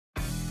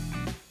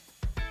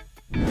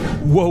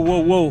Whoa, whoa,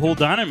 whoa,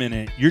 hold on a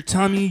minute. You're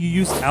telling me you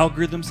use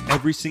algorithms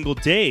every single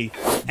day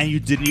and you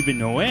didn't even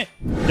know it?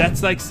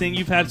 That's like saying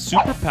you've had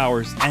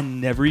superpowers and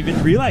never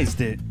even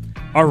realized it.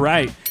 All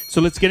right,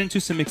 so let's get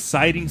into some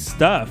exciting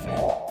stuff.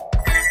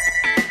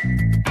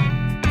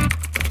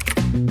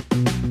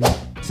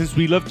 Since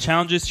we love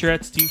challenges here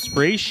at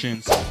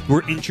Steamspirations,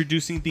 we're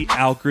introducing the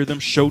Algorithm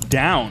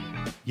Showdown.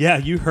 Yeah,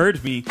 you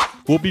heard me.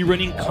 We'll be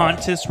running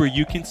contests where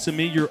you can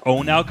submit your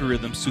own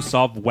algorithms to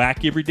solve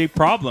wacky everyday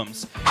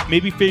problems.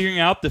 Maybe figuring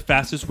out the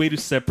fastest way to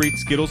separate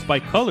Skittles by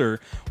color,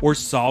 or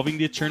solving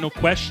the eternal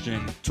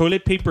question,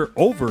 toilet paper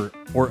over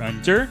or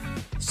under?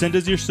 Send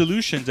us your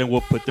solutions and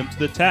we'll put them to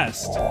the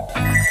test.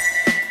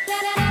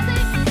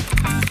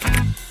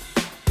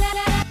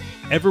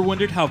 Ever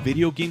wondered how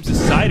video games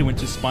decide when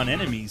to spawn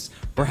enemies,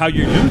 or how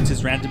your loot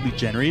is randomly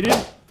generated?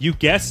 You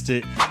guessed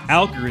it,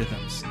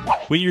 algorithms.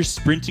 When you're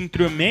sprinting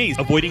through a maze,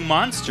 avoiding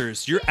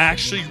monsters, you're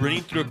actually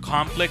running through a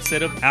complex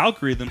set of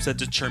algorithms that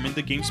determine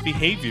the game's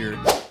behavior.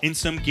 In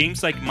some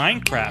games like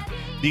Minecraft,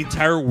 the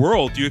entire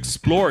world you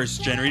explore is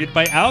generated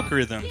by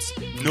algorithms.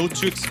 No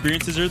two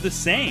experiences are the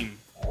same.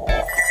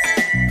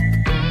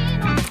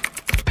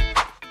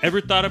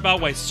 Ever thought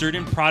about why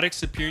certain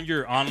products appear in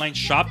your online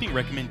shopping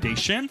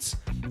recommendations?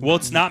 Well,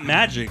 it's not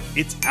magic,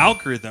 it's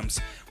algorithms.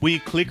 When you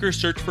click or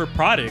search for a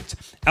product,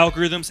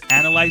 algorithms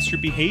analyze your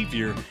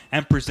behavior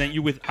and present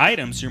you with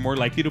items you're more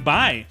likely to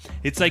buy.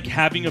 It's like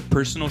having a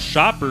personal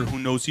shopper who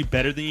knows you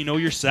better than you know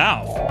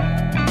yourself.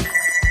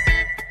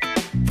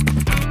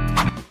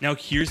 Now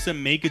here's the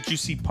mega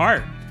juicy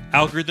part.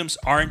 Algorithms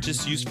aren't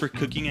just used for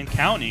cooking and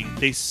counting,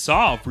 they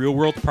solve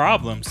real-world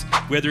problems.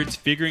 Whether it's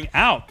figuring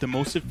out the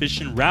most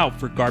efficient route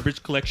for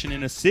garbage collection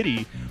in a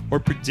city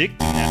or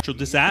predicting natural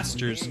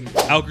disasters,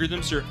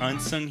 algorithms are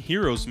unsung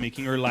heroes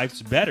making our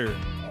lives better.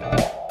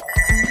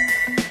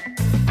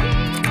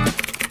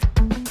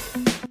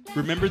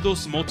 Remember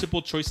those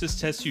multiple choices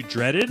tests you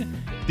dreaded?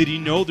 Did you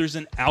know there's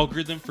an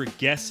algorithm for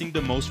guessing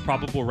the most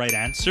probable right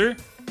answer?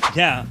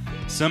 Yeah,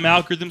 some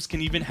algorithms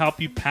can even help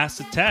you pass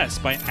the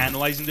test by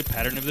analyzing the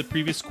pattern of the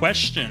previous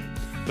question.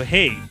 But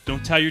hey,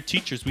 don't tell your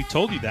teachers we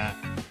told you that.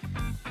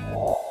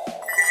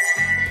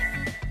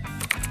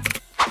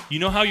 You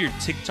know how your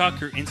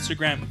TikTok or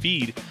Instagram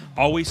feed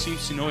always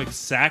seems to know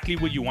exactly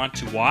what you want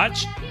to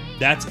watch?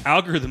 That's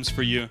algorithms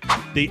for you.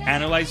 They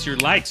analyze your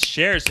likes,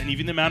 shares, and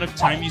even the amount of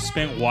time you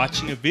spent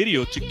watching a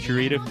video to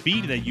curate a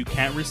feed that you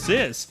can't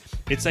resist.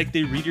 It's like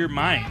they read your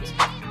mind.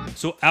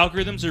 So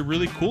algorithms are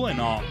really cool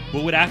and all,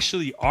 but what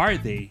actually are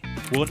they?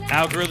 Well, an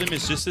algorithm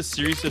is just a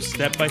series of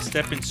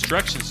step-by-step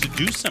instructions to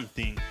do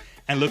something.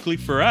 And luckily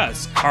for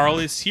us, Carl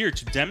is here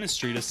to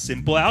demonstrate a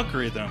simple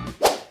algorithm.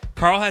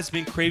 Carl has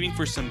been craving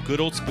for some good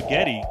old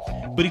spaghetti,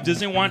 but he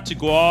doesn't want to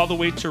go all the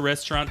way to a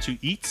restaurant to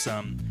eat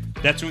some.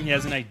 That's when he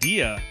has an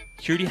idea.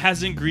 He already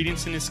has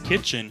ingredients in his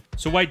kitchen,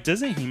 so why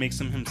doesn't he make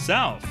some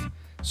himself?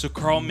 So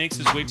Carl makes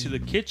his way to the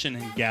kitchen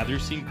and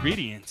gathers the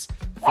ingredients.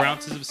 4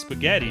 ounces of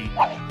spaghetti,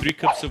 3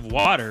 cups of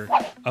water,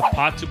 a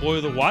pot to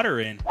boil the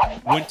water in,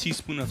 1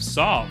 teaspoon of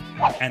salt,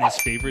 and his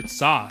favorite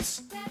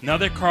sauce. Now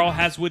that Carl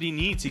has what he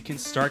needs, he can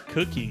start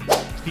cooking.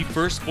 He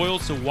first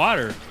boils the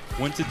water.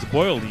 Once it's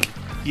boiling,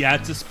 he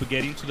adds the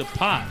spaghetti into the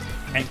pot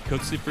and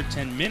cooks it for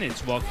 10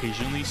 minutes while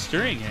occasionally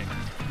stirring it.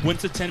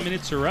 Once the 10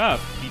 minutes are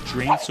up, he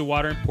drains the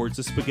water and pours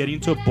the spaghetti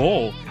into a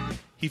bowl.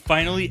 He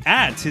finally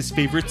adds his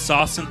favorite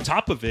sauce on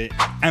top of it,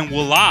 and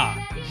voila!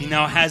 He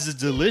now has a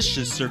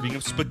delicious serving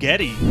of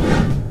spaghetti.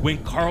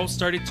 When Carl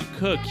started to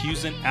cook, he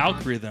used an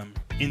algorithm.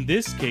 In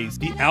this case,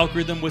 the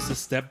algorithm was the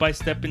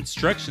step-by-step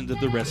instructions of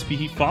the recipe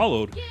he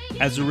followed.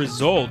 As a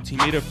result, he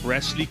made a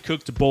freshly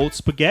cooked bowl of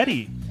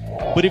spaghetti.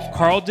 But if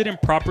Carl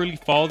didn't properly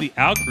follow the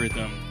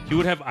algorithm, he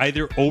would have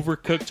either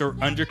overcooked or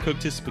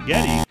undercooked his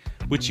spaghetti,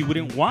 which he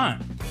wouldn't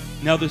want.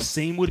 Now the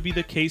same would be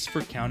the case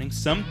for counting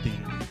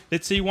something.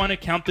 Let's say you want to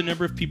count the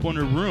number of people in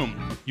a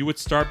room. You would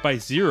start by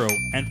 0,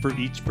 and for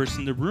each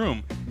person in the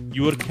room,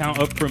 you would count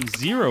up from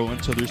 0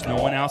 until there's no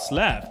one else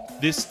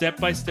left. This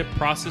step-by-step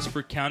process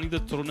for counting the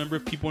total number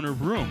of people in a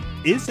room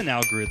is an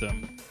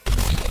algorithm.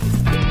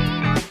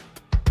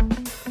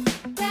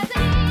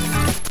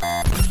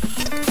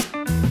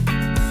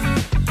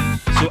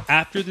 So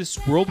after this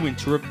whirlwind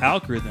tour of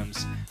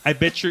algorithms, I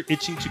bet you're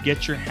itching to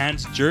get your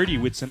hands dirty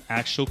with some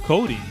actual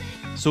coding.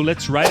 So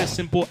let's write a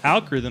simple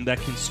algorithm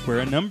that can square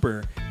a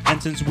number.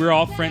 And since we're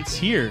all friends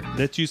here,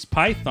 let's use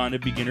Python, a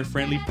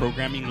beginner-friendly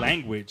programming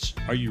language.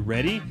 Are you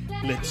ready?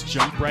 Let's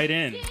jump right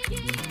in.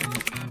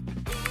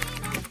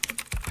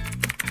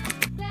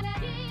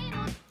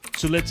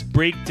 So let's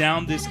break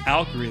down this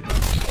algorithm.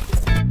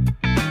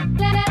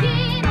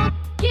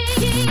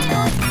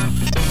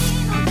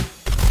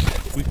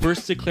 We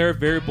first declare a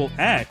variable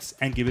x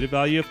and give it a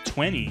value of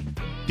 20.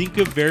 Think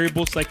of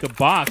variables like a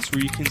box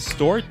where you can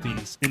store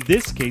things. In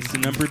this case, the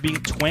number being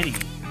 20.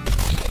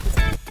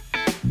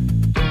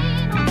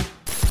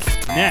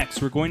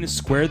 Next, we're going to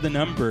square the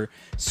number.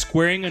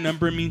 Squaring a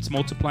number means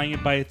multiplying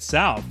it by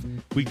itself.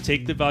 We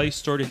take the value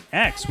stored in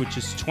x, which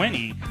is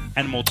 20,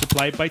 and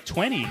multiply it by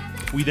 20.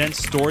 We then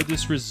store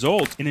this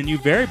result in a new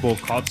variable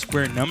called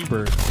square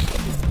number.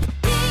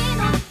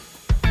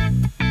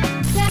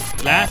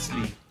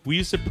 Lastly, we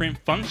use the print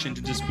function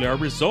to display our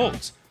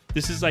results.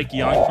 This is like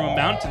yelling from a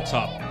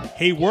mountaintop,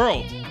 "Hey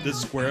world, the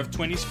square of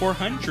 20 is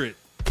 400.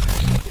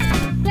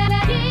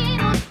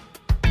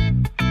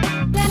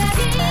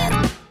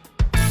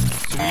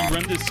 So when you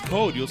run this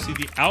code, you'll see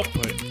the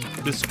output.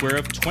 The square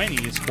of 20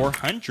 is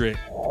 400.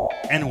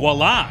 And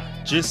voila!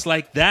 Just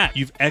like that,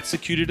 you've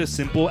executed a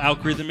simple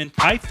algorithm in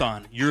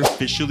Python. You're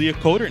officially a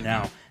coder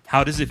now.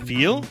 How does it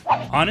feel?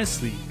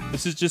 Honestly,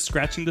 this is just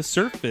scratching the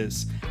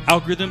surface.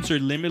 Algorithms are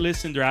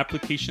limitless in their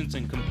applications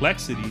and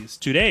complexities.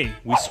 Today,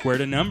 we squared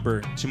a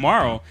number.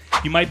 Tomorrow,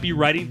 you might be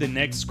writing the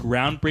next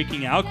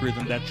groundbreaking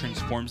algorithm that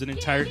transforms an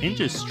entire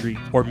industry,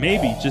 or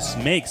maybe just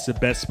makes the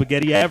best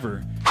spaghetti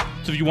ever.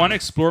 So if you want to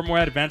explore more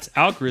advanced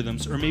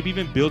algorithms, or maybe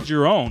even build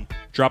your own,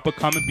 drop a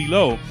comment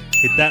below,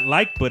 hit that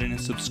like button,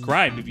 and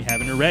subscribe if you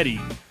haven't already.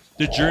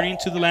 The journey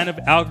into the land of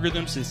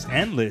algorithms is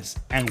endless,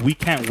 and we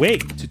can't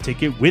wait to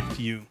take it with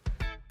you.